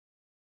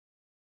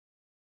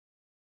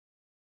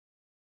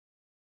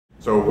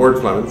So Ward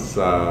Flemons,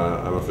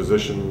 I'm a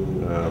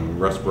physician,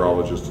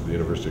 respirologist at the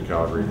University of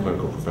Calgary,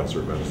 clinical professor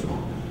of medicine,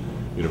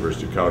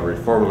 University of Calgary,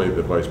 formerly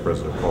the Vice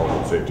President of Quality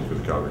and Safety for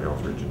the Calgary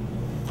Health Region.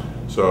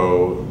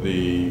 So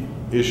the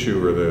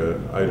issue or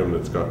the item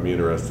that's got me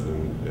interested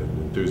and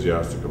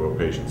enthusiastic about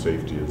patient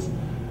safety is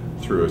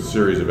through a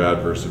series of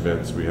adverse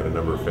events. We had a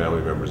number of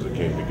family members that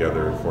came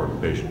together and formed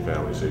a Patient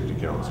Family Safety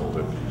Council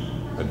that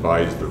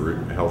advised the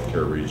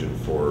healthcare region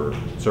for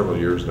several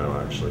years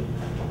now, actually.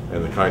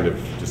 And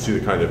to see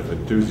the kind of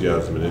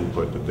enthusiasm and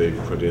input that they've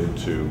put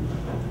into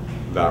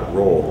that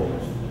role,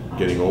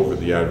 getting over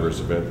the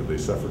adverse event that they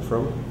suffered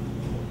from,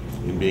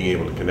 in being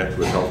able to connect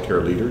with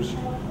healthcare leaders,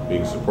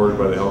 being supported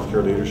by the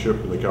healthcare leadership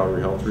in the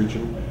Calgary Health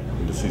Region,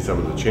 and to see some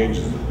of the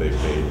changes that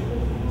they've made,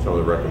 some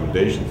of the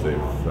recommendations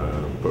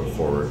they've put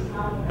forward,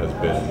 has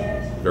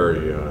been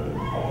very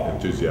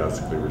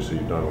enthusiastically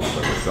received, not only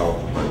by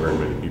myself, but by very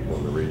many people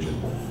in the region.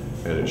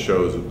 And it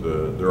shows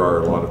that there are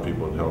a lot of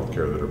people in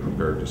healthcare that are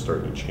prepared to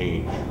start to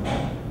change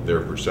their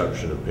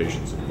perception of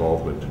patients'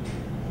 involvement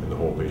in the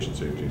whole patient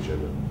safety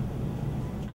agenda.